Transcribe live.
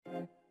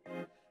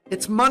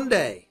It's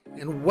Monday,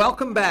 and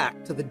welcome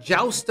back to the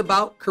Joust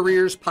About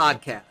Careers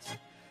podcast.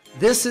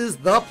 This is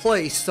the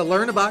place to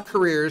learn about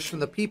careers from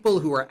the people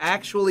who are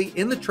actually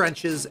in the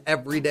trenches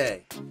every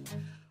day.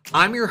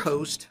 I'm your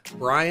host,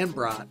 Brian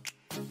Brott,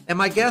 and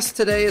my guest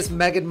today is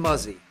Megan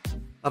Muzy,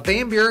 a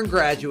Van Buren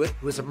graduate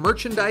who is a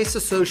merchandise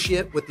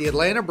associate with the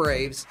Atlanta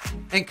Braves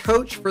and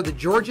coach for the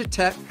Georgia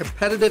Tech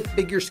competitive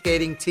figure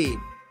skating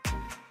team.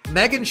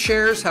 Megan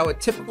shares how a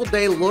typical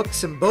day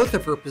looks in both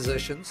of her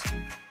positions,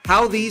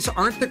 how these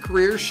aren't the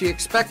careers she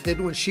expected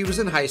when she was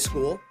in high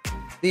school,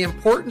 the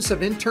importance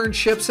of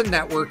internships and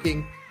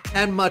networking,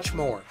 and much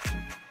more.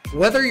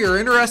 Whether you're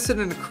interested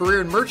in a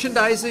career in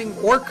merchandising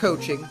or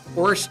coaching,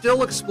 or are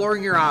still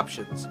exploring your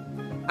options,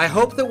 I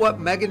hope that what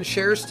Megan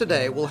shares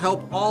today will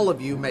help all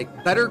of you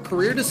make better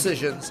career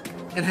decisions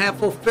and have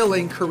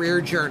fulfilling career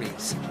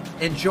journeys.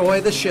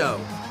 Enjoy the show.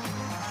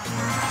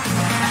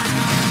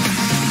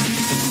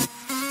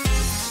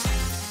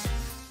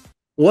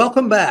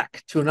 Welcome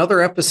back to another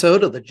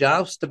episode of the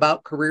Joust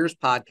About Careers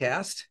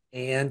podcast.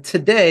 And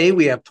today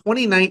we have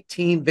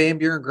 2019 Van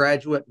Buren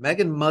graduate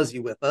Megan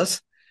Muzy with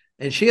us.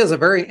 And she has a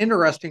very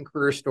interesting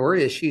career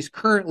story as she's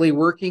currently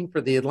working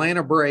for the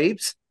Atlanta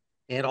Braves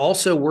and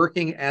also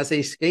working as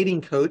a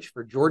skating coach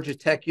for Georgia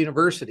Tech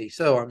University.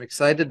 So I'm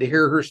excited to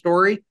hear her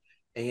story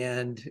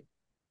and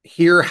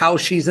hear how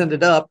she's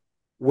ended up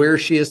where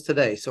she is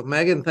today. So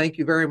Megan, thank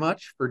you very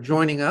much for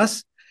joining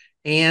us.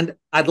 And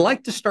I'd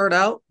like to start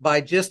out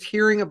by just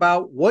hearing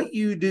about what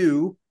you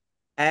do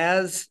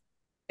as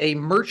a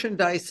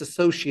merchandise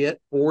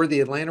associate for the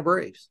Atlanta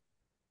Braves.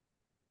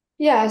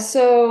 Yeah,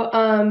 so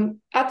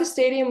at the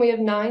stadium, we have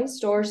 9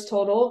 stores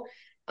total.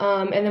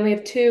 And then we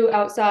have 2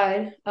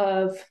 outside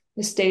of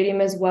the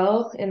stadium as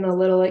well in the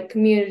little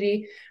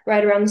community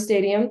right around the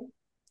stadium.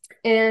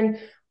 And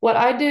what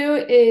I do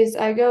is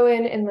I go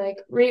in and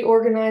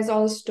reorganize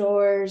all the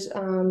stores,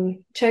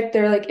 check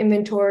their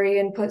inventory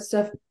and put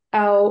stuff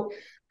out,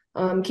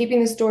 keeping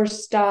the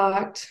stores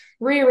stocked,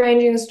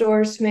 rearranging the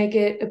stores to make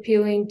it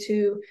appealing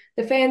to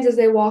the fans as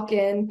they walk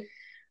in.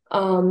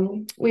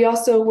 We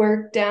also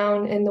work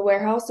down in the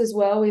warehouse as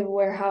well. We have a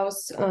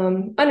warehouse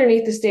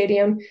underneath the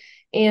stadium,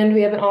 and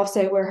we have an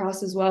offsite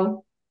warehouse as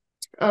well.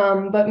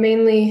 But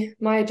mainly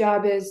my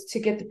job is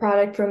to get the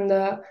product from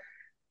the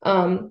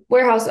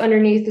warehouse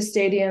underneath the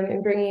stadium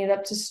and bringing it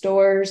up to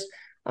stores,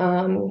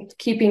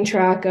 keeping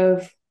track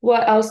of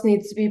what else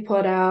needs to be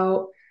put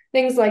out,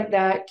 things like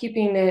that,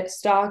 keeping it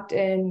stocked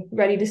and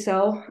ready to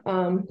sell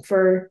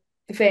for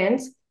the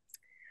fans.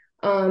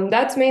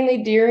 That's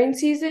mainly during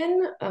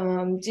season.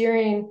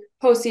 During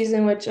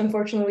postseason, which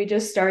unfortunately we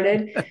just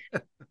started,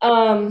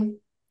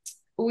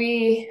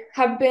 we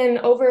have been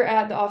over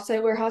at the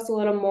offsite warehouse a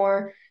little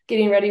more,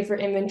 getting ready for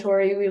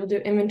inventory. We will do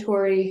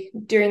inventory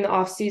during the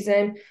off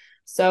season,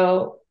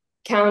 so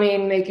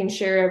counting, making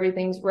sure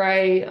everything's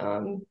right,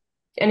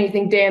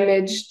 anything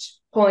damaged,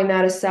 pulling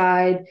that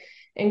aside,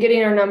 and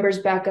getting our numbers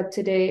back up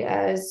to date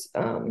as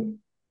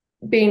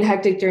being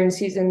hectic during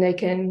season, they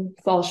can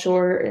fall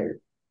short or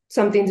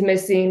something's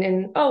missing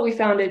and, oh, we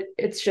found it.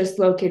 It's just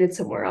located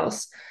somewhere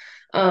else.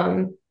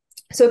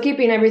 So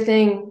keeping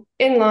everything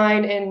in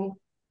line and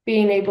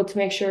being able to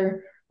make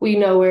sure we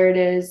know where it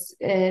is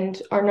and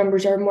our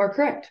numbers are more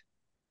correct.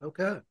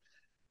 Okay.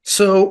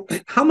 So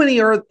how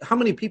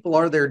many people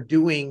are there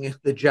doing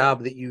the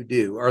job that you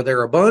do? Are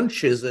there a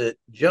bunch? Is it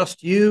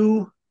just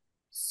you?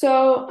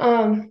 So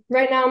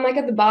right now I'm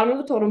at the bottom of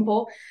the totem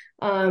pole,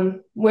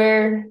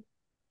 where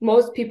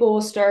most people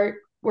will start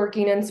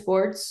working in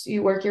sports.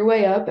 You work your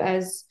way up,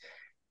 as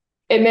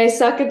it may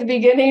suck at the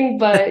beginning,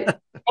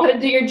 but you got to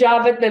do your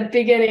job at the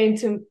beginning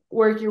to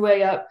work your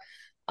way up.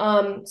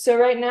 So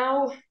right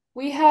now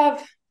we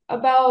have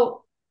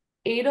about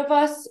 8 of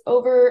us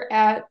over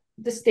at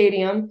the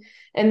stadium,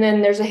 and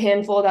then there's a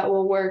handful that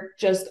will work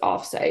just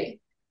offsite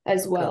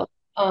as well.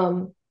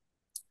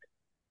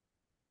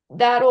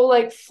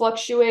 That'll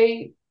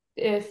fluctuate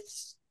if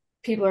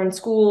people are in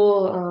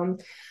school.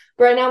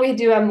 But right now we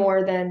do have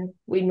more than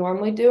we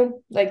normally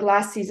do.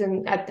 Last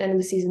season, at the end of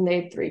the season,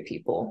 they had 3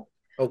 people.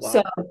 Oh, wow.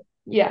 So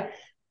yeah.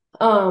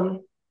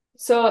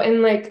 So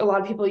and a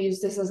lot of people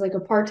use this as a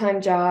part-time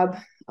job.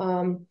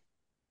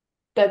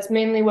 That's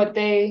mainly what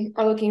they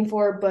are looking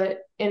for.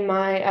 But in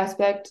my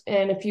aspect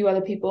and a few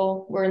other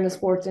people, we're in the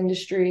sports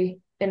industry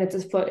and it's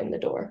a foot in the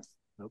door.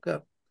 Okay.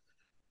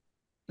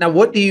 Now,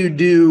 what do you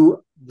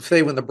do,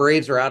 say, when the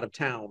Braves are out of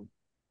town?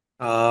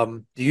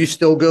 Do you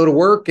still go to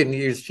work and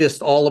it's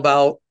just all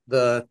about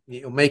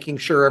making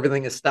sure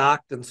everything is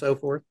stocked and so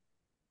forth?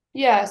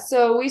 Yeah,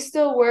 so we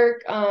still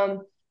work.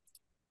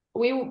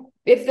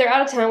 If they're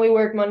out of town, we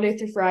work Monday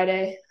through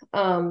Friday.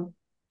 But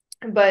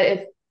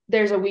if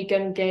there's a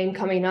weekend game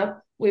coming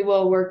up, we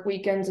will work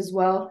weekends as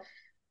well.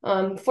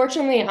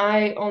 Fortunately,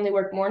 I only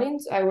work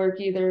mornings. I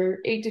work either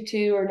 8 to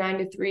 2 or 9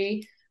 to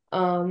 3,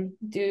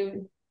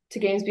 due to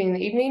games being in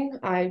the evening.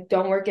 I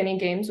don't work any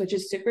games, which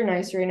is super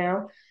nice right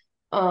now.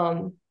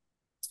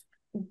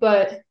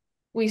 But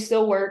we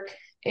still work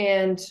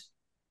and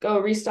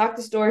go restock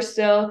the store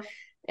still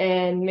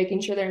and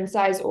making sure they're in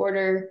size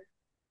order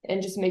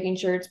and just making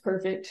sure it's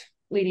perfect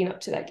leading up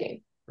to that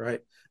game.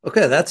 Right.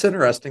 Okay, that's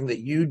interesting that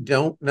you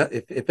don't know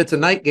if it's a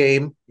night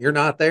game, you're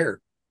not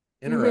there.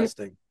 Mm-hmm.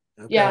 Interesting.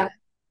 Okay. Yeah.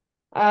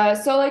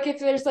 So like if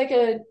there's like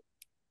a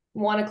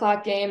 1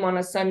 o'clock game on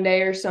a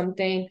Sunday or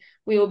something,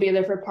 we will be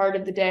there for part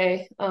of the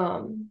day.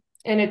 And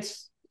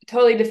it's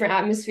totally different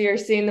atmosphere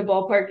seeing the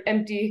ballpark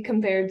empty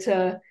compared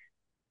to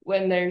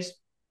when there's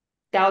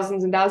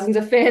thousands and thousands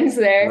of fans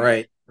there.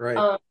 Right, right.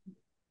 Um,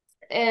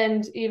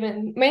 and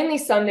even mainly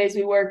Sundays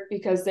we work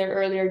because they're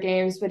earlier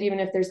games, but even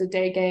if there's a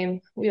day game,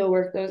 we'll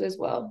work those as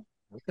well.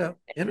 Okay.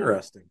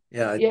 Interesting.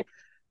 Yeah, Yeah.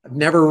 I've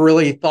never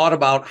really thought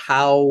about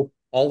how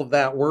all of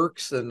that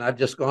works, and I've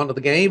just gone to the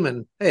game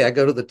and hey, I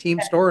go to the team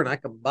store and I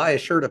can buy a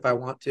shirt if I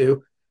want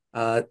to.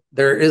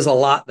 There is a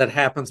lot that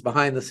happens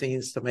behind the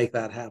scenes to make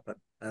that happen.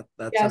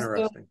 That's Yeah. So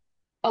interesting.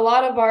 a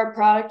lot of our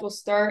product will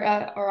start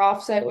at our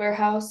offsite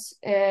warehouse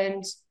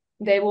and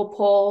they will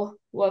pull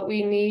what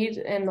we need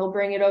and they'll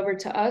bring it over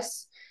to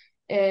us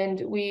and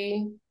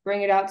we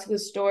bring it out to the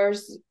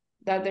stores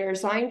that they're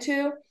assigned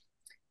to.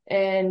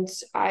 And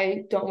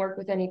I don't work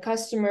with any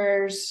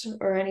customers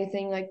or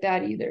anything like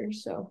that either.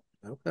 So,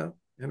 Okay,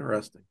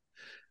 interesting.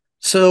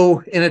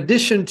 So, in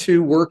addition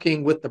to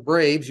working with the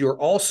Braves, you're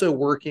also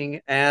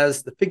working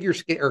as the figure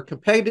skate or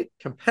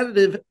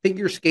competitive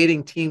figure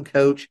skating team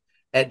coach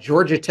at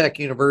Georgia Tech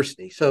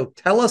University. So,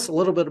 tell us a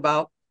little bit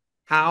about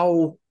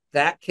how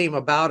that came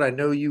about. I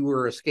know you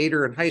were a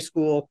skater in high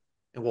school,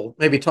 and we'll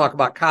maybe talk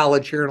about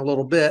college here in a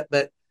little bit.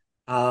 But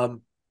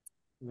um,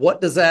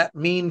 what does that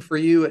mean for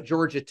you at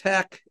Georgia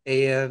Tech,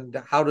 and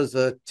how does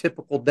a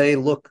typical day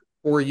look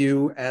for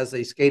you as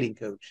a skating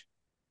coach?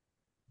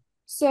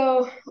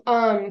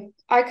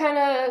 I kind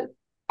of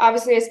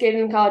obviously I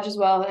skated in college as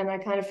well, and I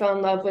kind of fell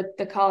in love with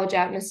the college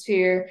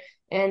atmosphere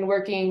and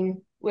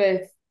working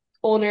with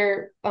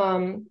older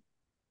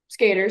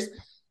skaters.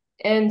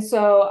 And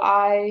so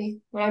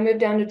when I moved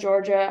down to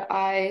Georgia,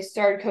 I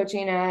started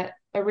coaching at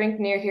a rink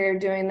near here,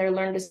 doing their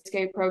Learn to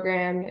Skate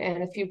program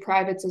and a few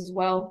privates as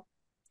well.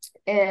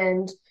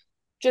 And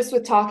just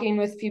with talking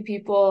with a few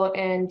people,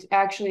 and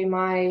actually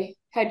my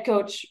head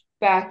coach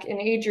back in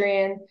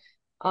Adrian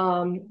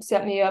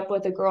set me up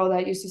with a girl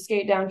that used to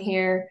skate down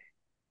here.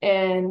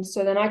 And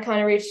so then I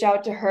kind of reached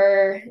out to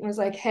her and was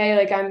like, hey,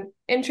 like I'm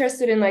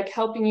interested in like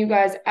helping you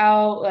guys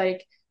out.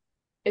 Like,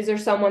 is there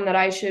someone that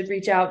I should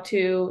reach out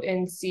to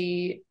and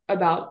see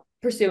about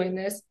pursuing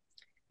this?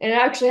 And it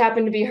actually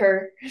happened to be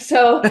her.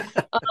 So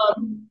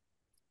um,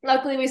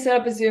 luckily we set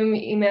up a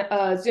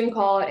Zoom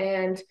call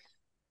and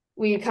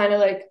we kind of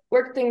like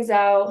work things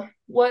out.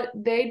 What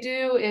they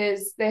do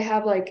is they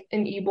have like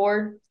an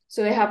e-board.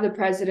 So they have the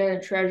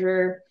president,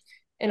 treasurer,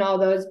 and all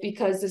those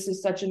because this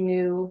is such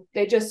a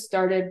they just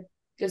started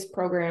this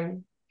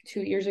program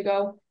 2 years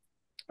ago.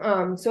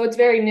 So it's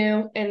very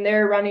new and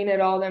they're running it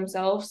all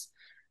themselves.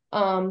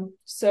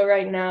 So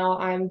right now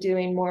I'm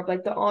doing more of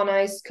like the on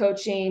ice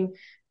coaching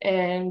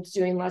and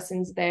doing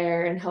lessons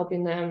there and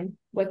helping them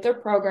with their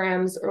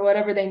programs or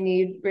whatever they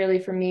need really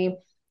from me.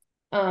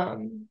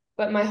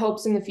 But my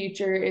hopes in the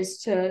future is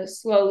to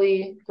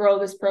slowly grow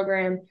this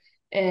program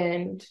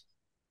and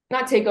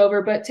not take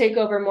over, but take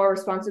over more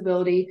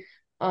responsibility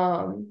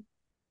from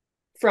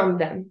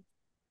them.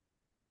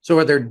 So,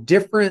 are there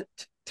different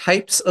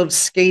types of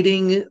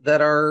skating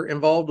that are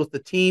involved with the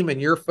team, and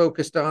you're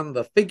focused on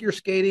the figure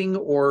skating,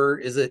 or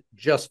is it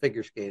just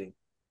figure skating?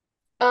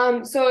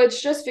 So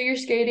it's just figure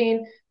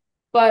skating,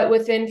 but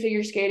within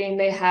figure skating,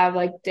 they have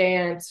like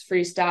dance,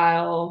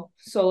 freestyle,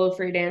 solo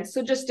free dance.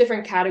 So just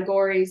different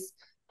categories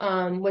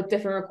with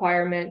different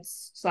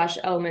requirements slash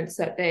elements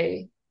that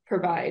they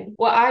provide.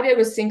 What I did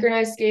was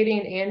synchronized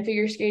skating and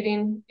figure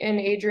skating in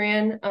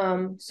Adrian.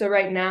 So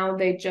right now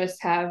they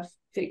just have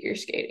figure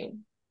skating.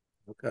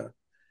 Okay.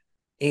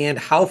 And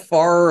how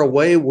far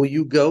away will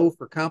you go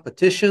for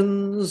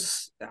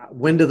competitions?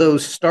 When do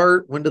those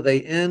start? When do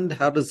they end?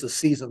 How does the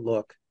season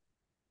look?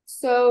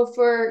 So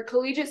for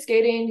collegiate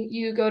skating,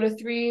 you go to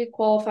 3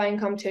 qualifying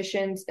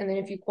competitions, and then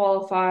if you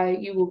qualify,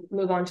 you will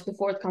move on to the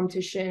fourth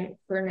competition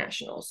for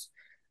nationals.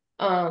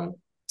 Um,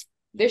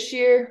 this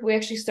year, we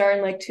actually start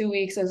in like 2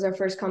 weeks as our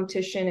first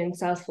competition in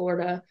South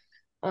Florida.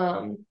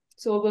 So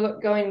we'll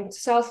be going to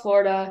South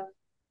Florida.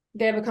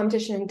 They have a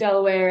competition in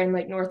Delaware and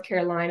like North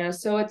Carolina.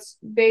 So it's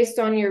based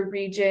on your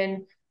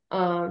region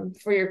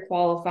for your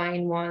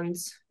qualifying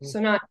ones. So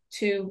not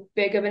too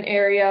big of an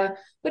area,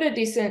 but a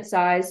decent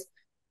size.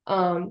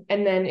 And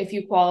then if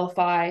you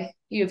qualify,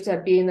 you have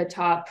to be in the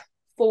top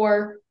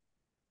 4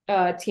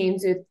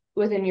 teams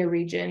within your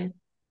region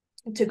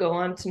to go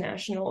on to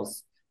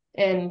nationals.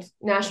 And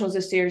nationals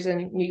this year is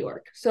in New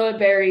York. So it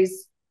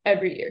varies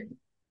every year.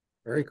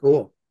 Very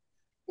cool.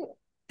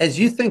 As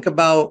you think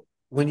about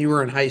when you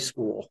were in high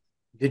school,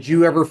 did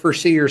you ever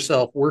foresee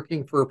yourself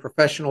working for a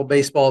professional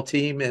baseball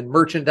team in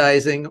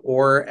merchandising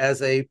or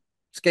as a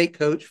skate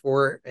coach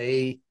for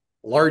a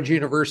large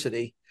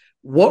university?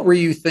 What were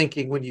you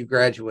thinking when you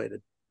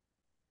graduated?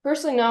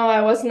 Personally, no,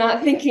 I was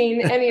not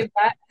thinking any of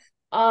that.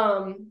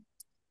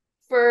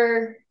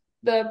 For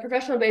the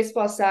professional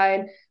baseball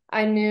side,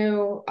 I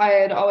knew I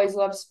had always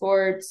loved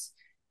sports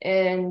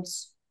and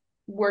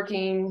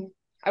working.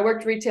 I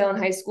worked retail in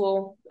high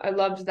school. I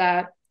loved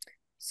that.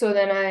 So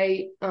then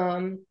I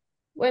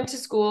went to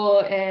school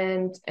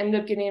and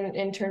ended up getting an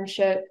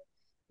internship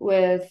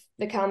with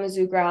the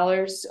Kalamazoo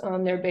Growlers,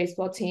 their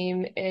baseball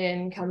team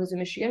in Kalamazoo,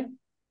 Michigan.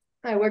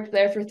 I worked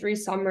there for 3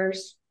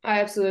 summers. I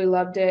absolutely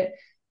loved it.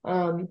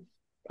 Um,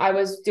 I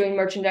was doing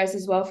merchandise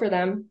as well for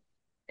them.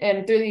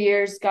 And through the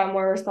years, got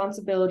more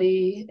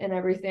responsibility and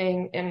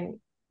everything, and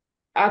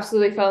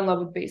absolutely fell in love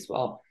with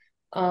baseball.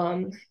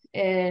 And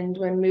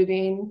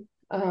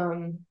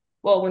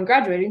when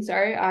graduating,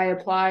 sorry, I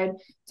applied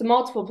to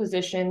multiple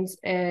positions,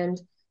 and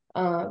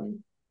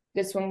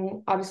this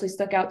one obviously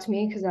stuck out to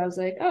me because I was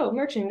like, oh,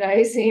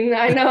 merchandising.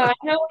 I know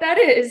what that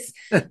is.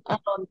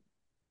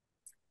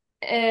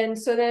 And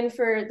so then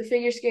for the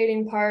figure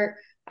skating part,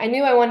 I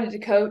knew I wanted to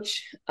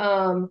coach,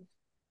 but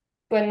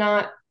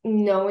not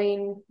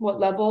knowing what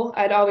level.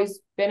 I'd always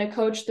been a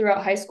coach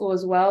throughout high school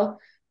as well.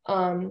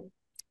 Um,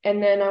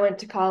 and then I went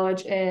to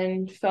college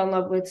and fell in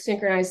love with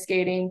synchronized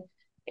skating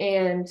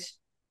and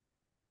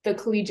the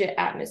collegiate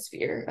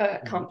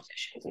atmosphere,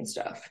 competitions and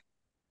stuff.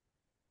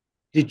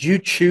 Did you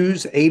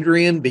choose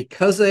Adrian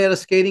because they had a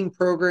skating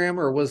program,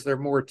 or was there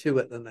more to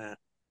it than that?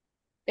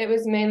 It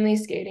was mainly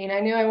skating. I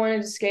knew I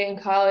wanted to skate in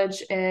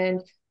college, and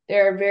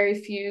there are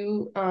very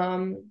few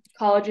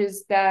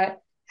colleges that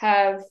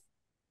have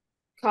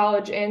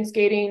college and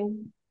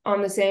skating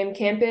on the same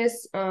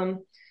campus.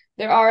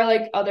 There are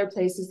like other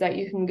places that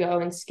you can go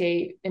and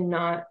skate and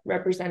not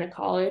represent a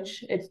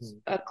college. It's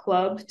a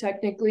club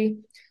technically.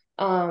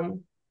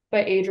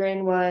 But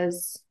Adrian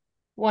was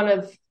one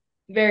of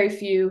very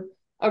few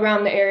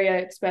around the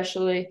area,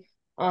 especially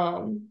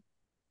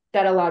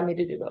that allowed me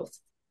to do both.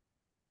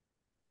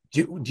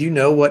 Do you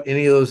know what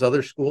any of those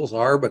other schools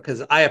are?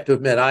 Because I have to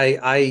admit,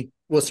 I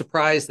was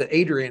surprised that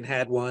Adrian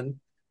had one,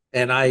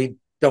 and I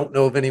don't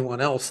know of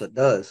anyone else that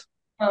does.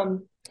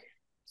 Um,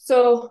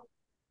 so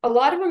a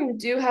lot of them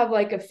do have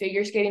like a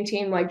figure skating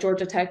team, like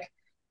Georgia Tech.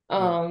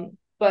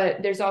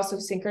 But there's also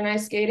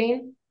synchronized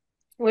skating,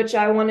 which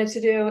I wanted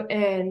to do,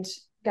 and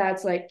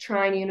that's like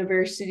Trine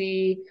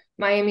University.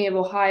 Miami of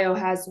Ohio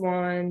has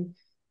one.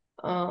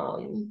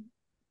 Um,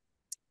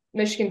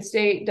 Michigan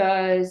State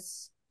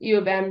does. U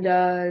of M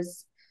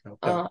does.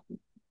 Okay.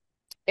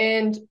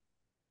 And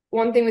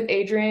one thing with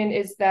Adrian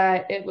is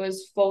that it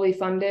was fully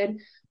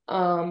funded.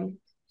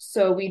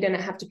 So we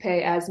didn't have to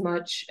pay as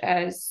much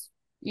as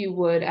you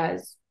would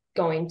as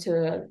going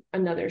to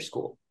another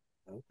school.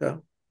 Okay.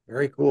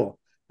 Very cool.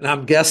 And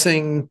I'm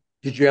guessing,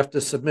 did you have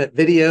to submit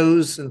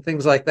videos and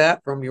things like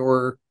that from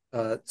your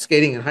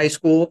skating in high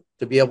school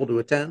to be able to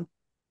attend?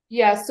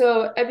 Yeah,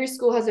 so every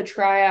school has a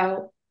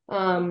tryout.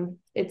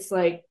 It's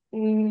like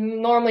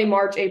normally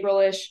March,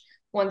 April-ish,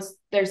 once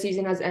their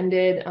season has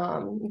ended,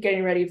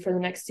 getting ready for the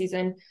next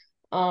season.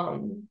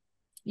 Um,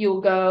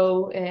 you'll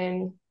go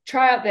and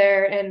try out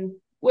there. And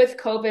with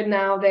COVID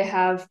now, they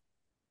have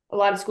a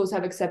lot of schools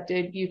have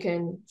accepted you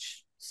can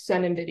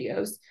send in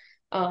videos.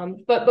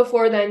 But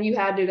before then, you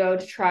had to go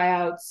to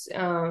tryouts.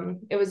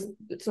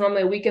 It's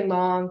normally a weekend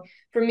long.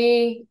 For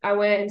me, I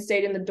went and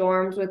stayed in the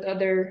dorms with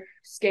other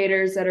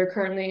skaters that were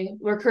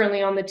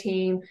currently on the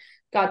team.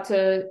 Got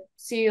to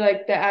see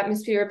like the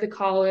atmosphere of the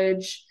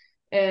college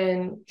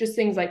and just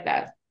things like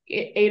that.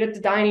 Ate at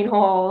the dining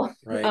hall.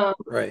 Right,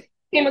 right.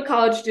 Became a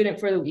college student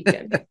for the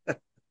weekend.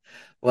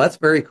 Well, that's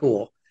very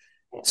cool.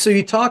 So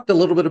you talked a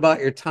little bit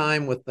about your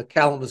time with the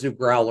Kalamazoo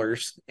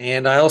Growlers,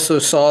 and I also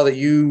saw that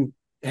you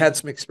had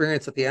some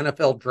experience at the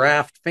NFL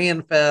Draft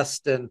Fan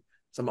Fest and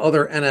some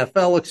other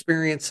NFL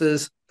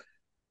experiences.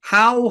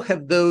 How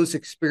have those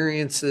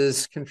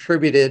experiences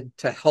contributed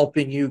to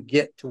helping you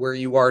get to where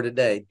you are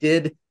today?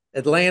 Did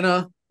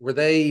Atlanta, were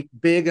they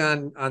big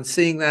on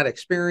seeing that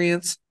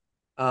experience?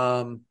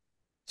 So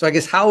I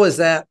guess how has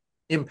that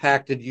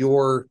impacted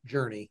your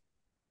journey?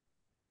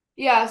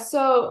 Yeah,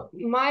 so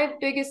my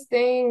biggest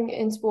thing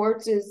in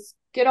sports is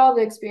get all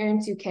the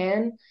experience you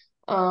can.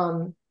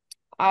 Um,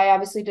 I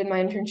obviously did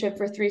my internship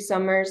for 3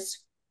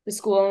 summers. The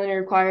school only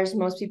requires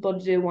most people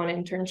to do one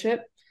internship.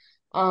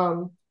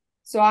 Um,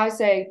 so I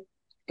say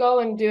go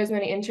and do as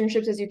many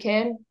internships as you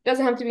can.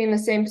 Doesn't have to be in the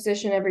same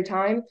position every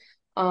time.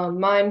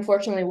 Mine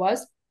fortunately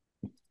was,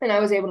 and I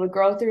was able to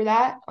grow through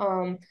that.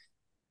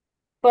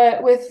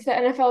 But with the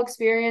NFL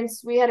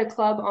experience, we had a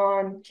club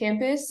on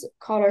campus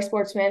called our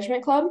sports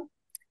management club.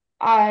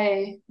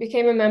 I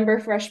became a member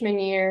freshman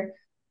year.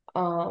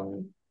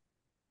 Um,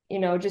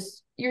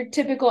 just your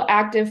typical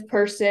active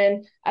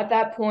person. At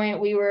that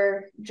point, we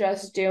were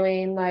just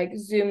doing like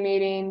Zoom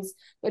meetings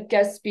with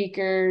guest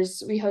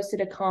speakers. We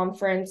hosted a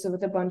conference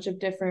with a bunch of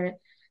different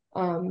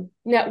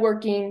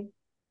networking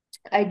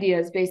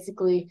ideas,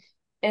 basically.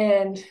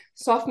 And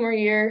sophomore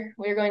year,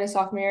 we were going to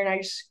sophomore year, and I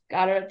just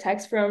got a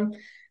text from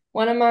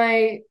one of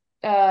my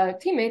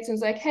teammates and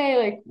was like, hey,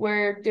 like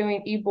we're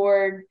doing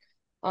e-board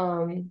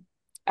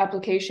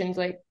applications.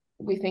 Like,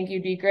 we think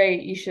you'd be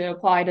great. You should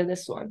apply to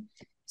this one.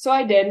 So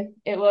I did.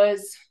 It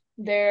was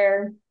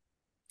their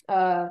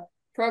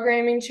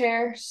programming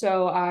chair.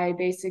 So I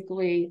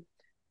basically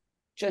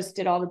just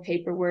did all the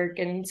paperwork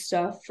and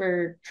stuff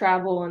for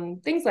travel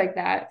and things like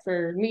that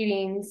for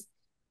meetings.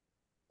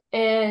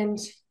 And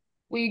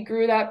we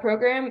grew that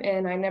program,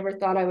 and I never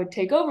thought I would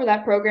take over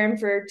that program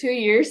for 2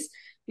 years.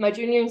 My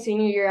junior and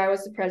senior year, I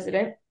was the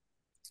president.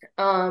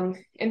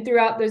 And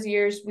throughout those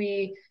years,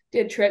 we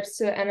did trips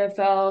to the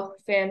NFL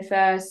Fan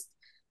Fest.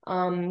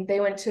 They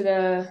went to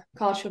the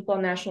College Football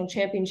National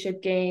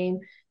Championship game.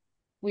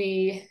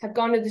 We have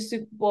gone to the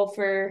Super Bowl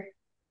for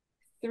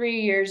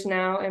 3 years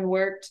now and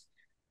worked.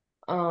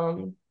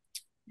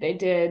 They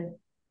did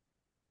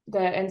the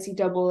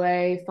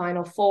NCAA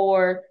Final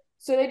Four.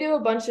 So they do a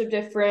bunch of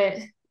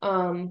different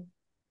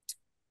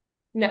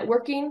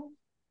networking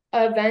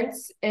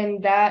events,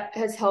 and that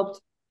has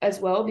helped as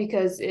well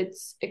because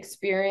it's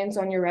experience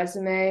on your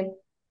resume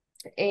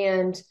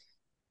and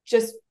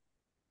just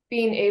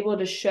being able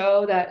to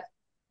show that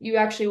you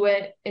actually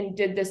went and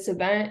did this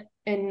event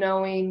and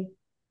knowing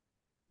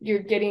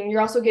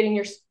you're also getting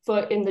your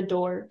foot in the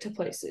door to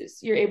places.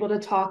 You're able to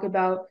talk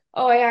about,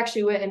 oh, I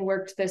actually went and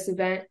worked this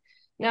event.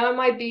 Now it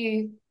might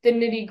be the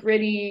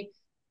nitty-gritty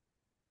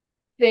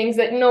things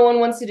that no one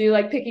wants to do,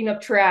 like picking up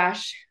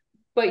trash,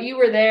 but you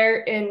were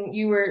there and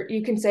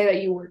you can say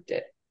that you worked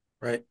it.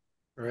 Right.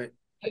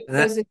 And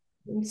Those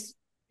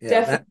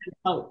definitely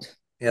helped.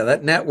 Yeah,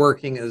 that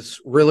networking is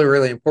really,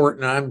 really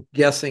important. I'm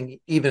guessing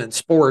even in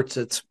sports,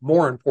 it's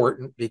more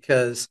important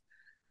because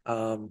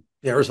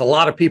there's a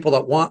lot of people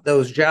that want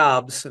those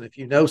jobs. And if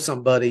you know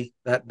somebody,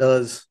 that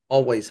does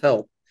always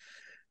help.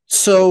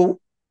 So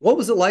what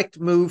was it like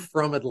to move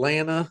from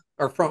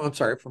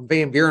from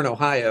Van Buren,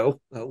 Ohio,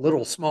 a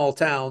little small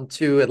town,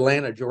 to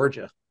Atlanta,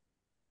 Georgia?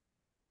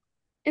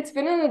 It's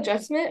been an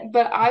adjustment,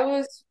 but I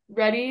was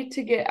ready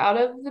to get out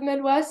of the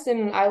Midwest,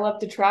 and I love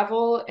to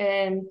travel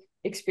and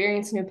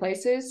experience new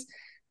places.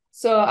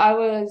 So I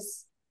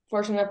was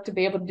fortunate enough to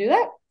be able to do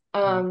that.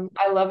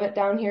 I love it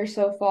down here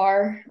so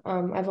far.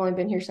 I've only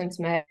been here since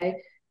May,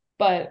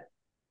 but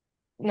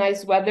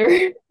nice weather,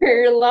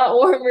 a lot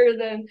warmer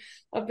than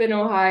up in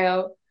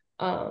Ohio.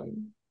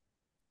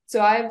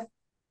 So I've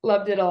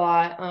loved it a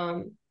lot.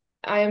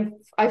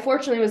 I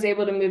fortunately was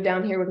able to move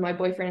down here with my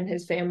boyfriend and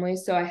his family,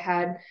 so I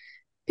had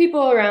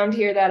people around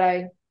here that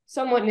I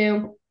somewhat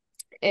knew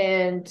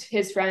and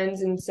his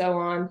friends and so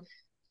on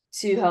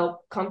to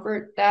help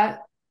comfort that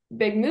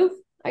big move,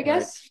 I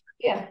guess.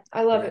 Right. Yeah,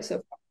 I love it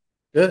so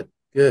far.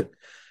 Good.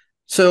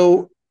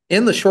 So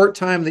in the short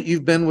time that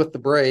you've been with the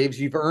Braves,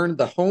 you've earned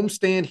the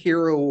Homestand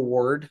Hero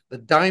Award, the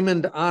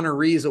Diamond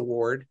Honorees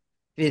Award.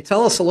 Can you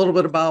tell us a little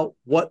bit about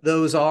what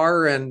those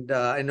are? And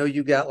I know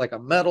you got like a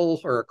medal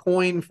or a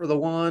coin for the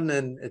one,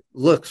 and it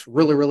looks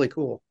really, really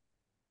cool.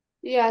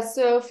 Yeah,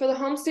 so for the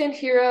Homestand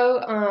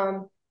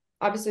Hero,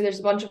 obviously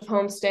there's a bunch of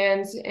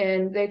homestands,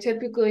 and they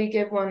typically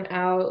give one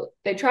out.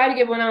 They try to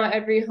give one out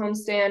every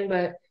homestand,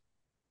 but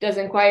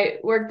doesn't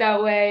quite work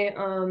that way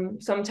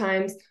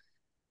sometimes.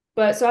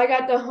 But so I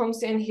got the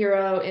Homestand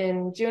Hero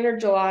in June or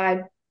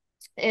July,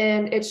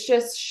 and it's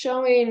just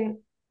showing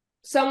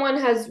someone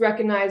has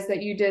recognized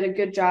that you did a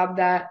good job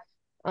that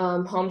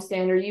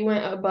homestand, or you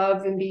went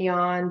above and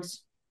beyond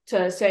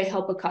to say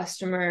help a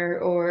customer,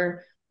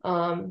 or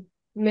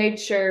made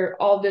sure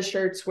all the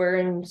shirts were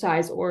in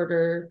size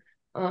order,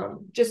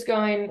 just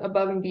going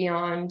above and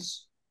beyond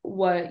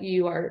what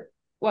you are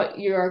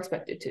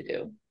expected to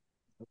do.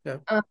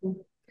 Okay.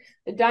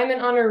 The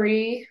Diamond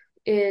Honoree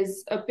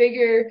is a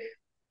bigger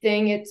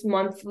thing. It's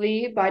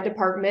monthly by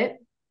department,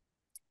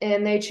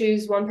 and they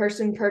choose one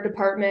person per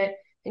department,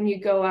 and you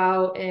go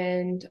out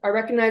and are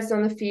recognized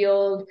on the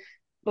field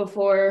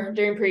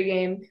during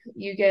pregame.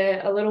 You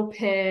get a little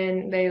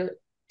pin. They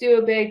do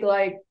a big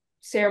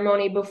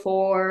ceremony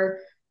before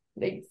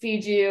they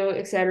feed you,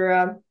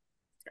 etc.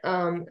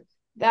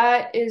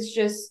 That is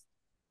just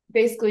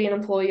basically an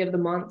employee of the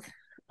month.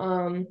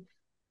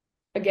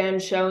 Again,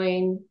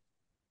 showing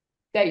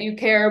that you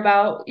care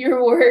about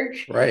your work,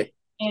 right?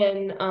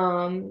 And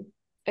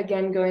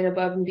again, going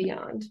above and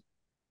beyond.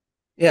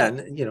 Yeah,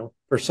 and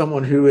for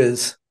someone who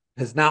has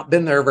not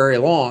been there very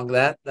long,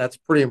 that's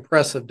pretty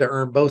impressive to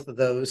earn both of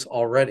those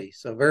already.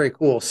 So very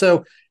cool.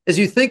 So as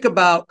you think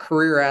about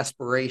career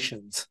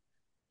aspirations,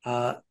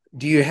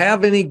 do you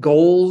have any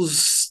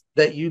goals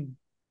that you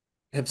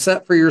have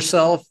set for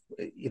yourself?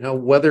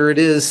 Whether it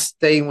is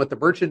staying with the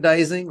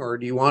merchandising, or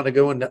do you want to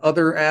go into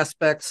other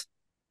aspects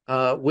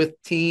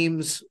with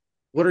teams?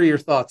 What are your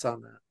thoughts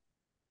on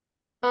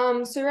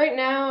that? So right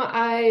now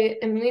I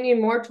am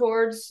leaning more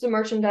towards the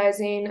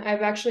merchandising.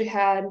 I've actually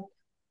had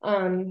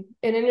an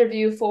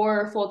interview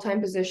for a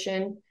full-time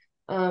position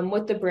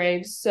with the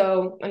Braves.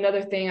 So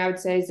another thing I would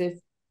say is, if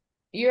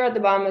you're at the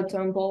bottom of the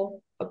totem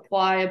pole,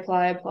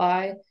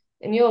 apply,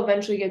 and you'll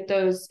eventually get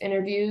those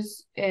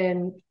interviews,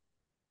 and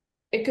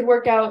it could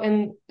work out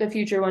in the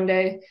future one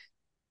day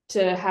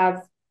to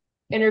have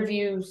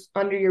interviews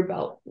under your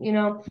belt,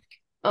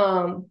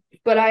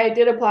 But I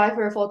did apply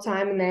for a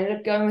full-time, and they ended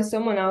up going with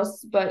someone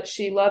else, but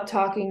she loved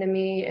talking to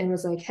me and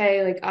was like,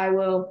 hey, I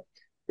will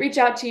reach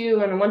out to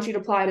you and I want you to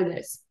apply to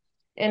this.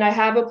 And I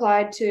have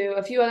applied to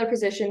a few other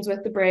positions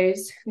with the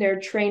Braves, their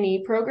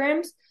trainee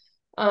programs.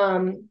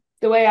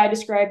 the way I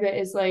describe it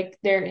is like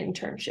their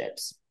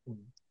internships.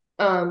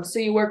 So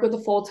you work with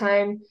a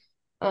full-time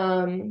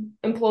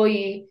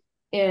employee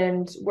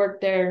and work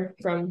there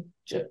from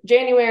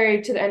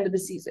January to the end of the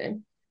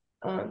season.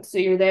 So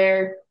you're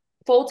there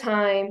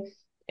full-time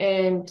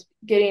and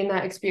getting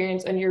that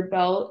experience under your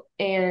belt.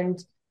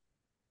 And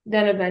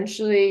then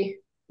eventually,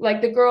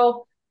 like the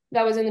girl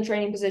that was in the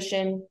training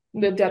position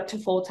moved up to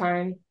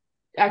full-time,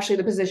 actually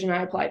the position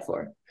I applied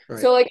for. Right.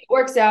 So like it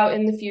works out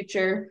in the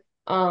future.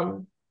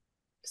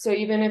 So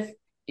even if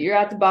you're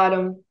at the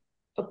bottom,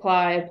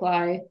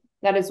 apply.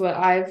 That is what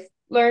I've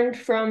learned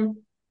from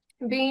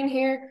being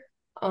here.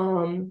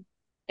 And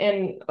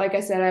like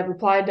I said, I've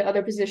applied to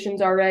other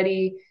positions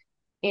already,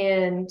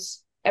 and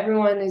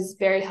everyone is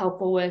very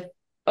helpful with,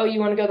 oh, you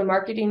want to go the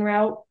marketing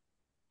route?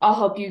 I'll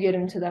help you get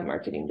into that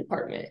marketing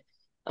department.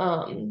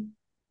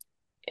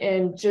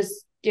 And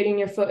just getting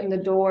your foot in the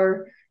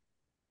door.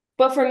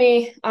 But for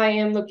me, I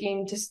am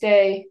looking to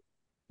stay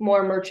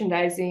more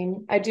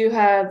merchandising. I do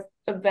have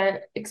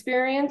event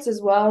experience as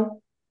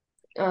well.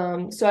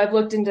 So I've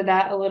looked into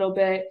that a little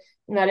bit,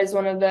 and that is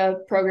one of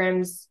the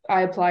programs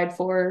I applied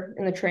for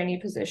in the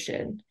trainee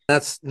position.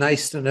 That's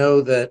nice to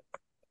know that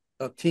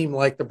a team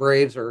like the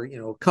Braves, or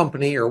a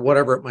company or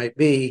whatever it might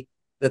be,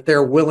 that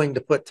they're willing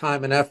to put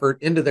time and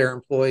effort into their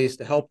employees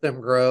to help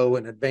them grow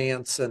and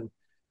advance. And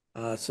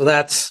so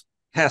that's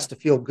has to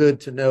feel good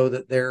to know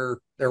that they're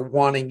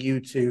wanting you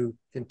to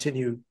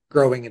continue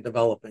growing and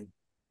developing.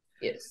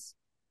 Yes.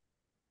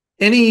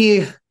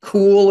 Any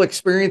cool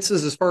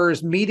experiences as far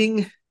as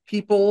meeting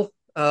people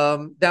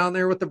down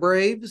there with the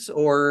Braves,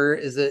 or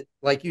is it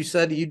like you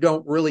said, you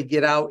don't really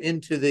get out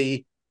into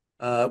the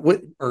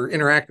or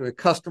interact with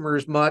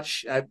customers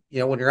much?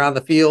 When you're on the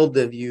field,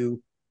 have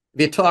you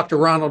talked to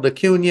Ronald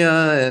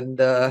Acuna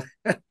and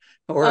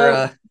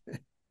or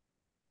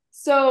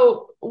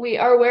So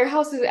our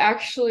warehouse is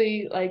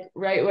actually like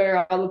right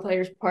where all the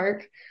players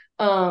park.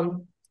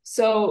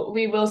 So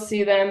we will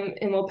see them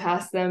and we'll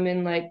pass them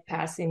in like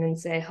passing and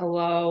say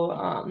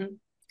hello.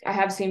 I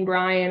have seen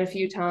Brian a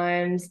few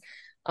times.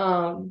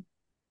 But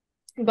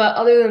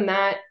other than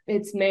that,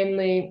 it's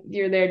mainly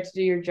you're there to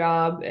do your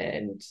job,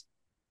 and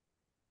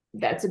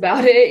that's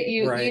about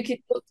it.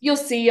 right, You'll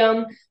see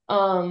them,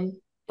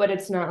 but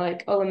it's not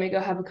like, oh, let me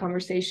go have a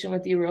conversation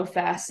with you real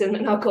fast and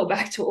then I'll go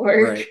back to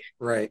work.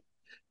 right.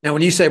 Now,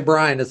 when you say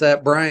Brian, is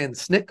that Brian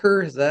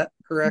Snitker? Is that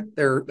correct?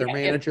 Their Yeah,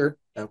 manager.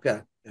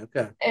 Okay,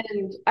 okay.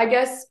 and I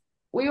guess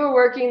we were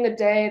working the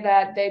day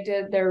that they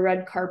did their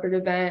red carpet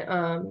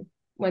event,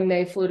 when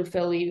they flew to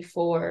Philly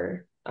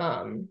for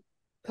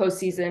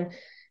postseason.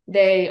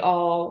 They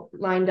all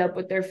lined up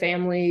with their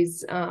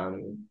families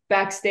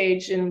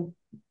backstage, and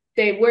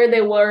where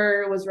they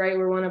were was right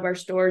where one of our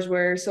stores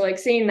were. So like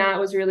seeing that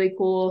was really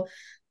cool.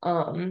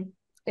 And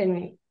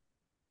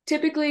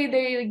typically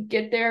they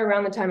get there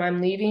around the time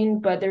I'm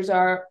leaving, but there's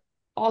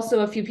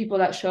also a few people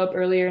that show up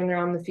earlier and they're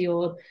on the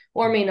field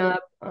warming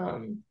up.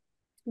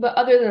 But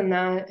other than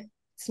that,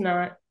 it's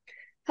not,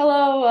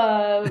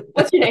 hello,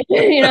 what's your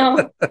name?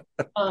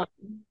 Um,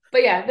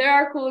 but yeah, there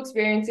are cool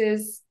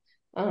experiences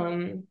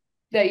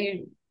that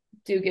you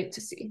do get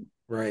to see.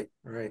 Right,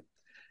 right.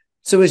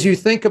 So as you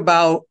think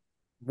about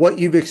what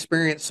you've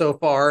experienced so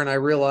far, and I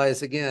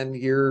realize again,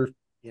 you're,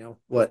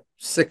 what,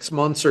 6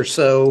 months or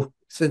so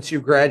since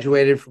you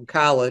graduated from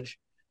college.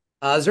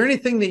 Is there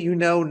anything that you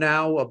know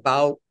now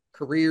about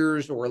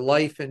careers or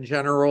life in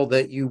general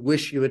that you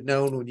wish you had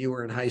known when you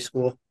were in high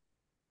school?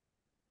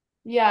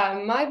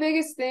 Yeah, my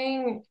biggest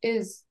thing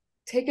is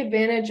take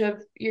advantage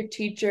of your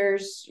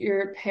teachers,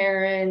 your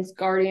parents,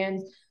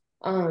 guardians,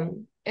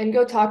 and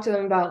go talk to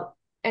them about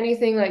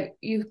anything like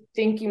you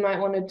think you might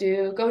want to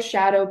do. Go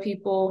shadow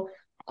people,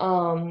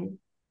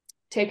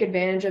 take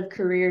advantage of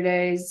career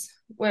days.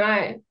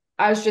 I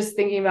was just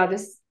thinking about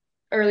this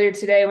earlier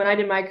today when I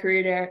did my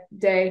career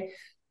day,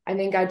 I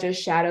think I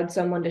just shadowed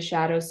someone to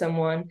shadow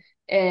someone,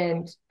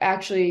 and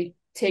actually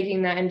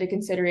taking that into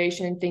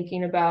consideration and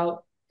thinking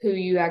about who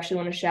you actually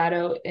want to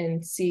shadow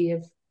and see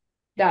if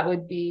that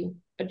would be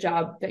a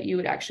job that you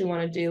would actually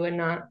want to do, and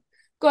not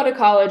go to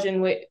college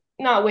and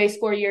not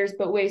waste 4 years,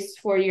 but waste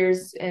 4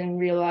 years and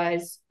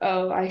realize,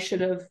 oh, I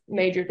should have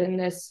majored in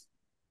this,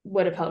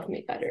 would have helped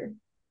me better.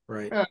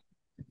 Right.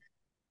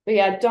 But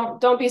yeah,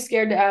 don't be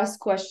scared to ask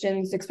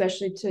questions,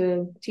 especially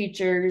to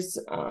teachers.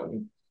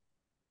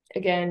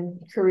 Again,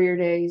 career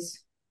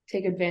days,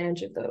 take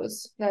advantage of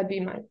those. That'd be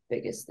my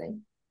biggest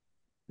thing.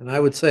 And I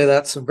would say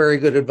that's some very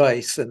good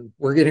advice. And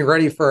we're getting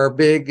ready for our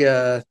big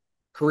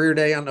career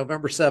day on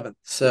November 7th.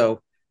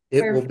 So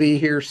it will Perfect. be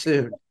here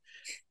soon.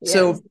 Yes.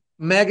 So,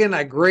 Megan,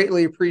 I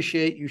greatly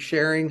appreciate you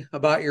sharing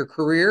about your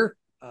career.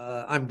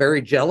 I'm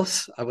very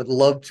jealous. I would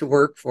love to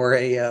work for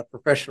a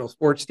professional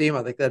sports team.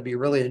 I think that'd be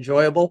really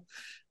enjoyable.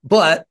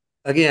 But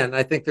again,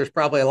 I think there's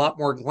probably a lot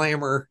more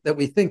glamour that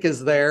we think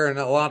is there. And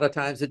a lot of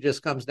times it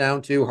just comes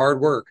down to hard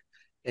work.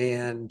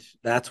 And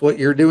that's what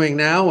you're doing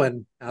now.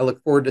 And I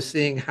look forward to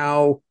seeing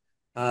how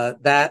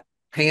that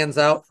pans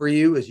out for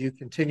you as you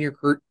continue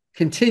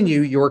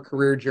your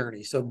career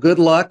journey. So good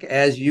luck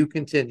as you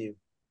continue.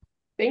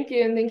 Thank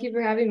you. And thank you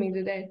for having me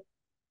today.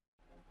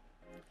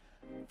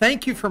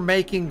 Thank you for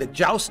making the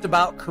Joust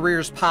About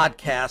Careers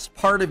podcast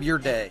part of your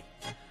day.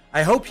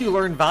 I hope you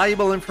learned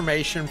valuable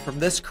information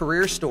from this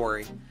career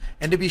story.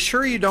 And to be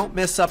sure you don't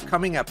miss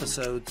upcoming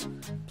episodes,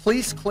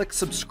 please click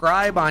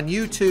subscribe on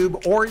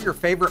YouTube or your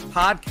favorite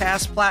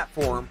podcast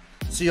platform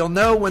so you'll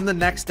know when the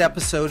next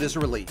episode is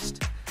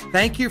released.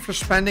 Thank you for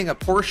spending a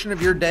portion of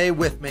your day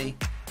with me.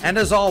 And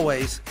as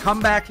always,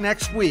 come back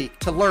next week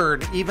to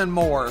learn even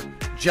more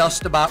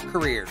just about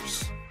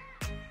careers.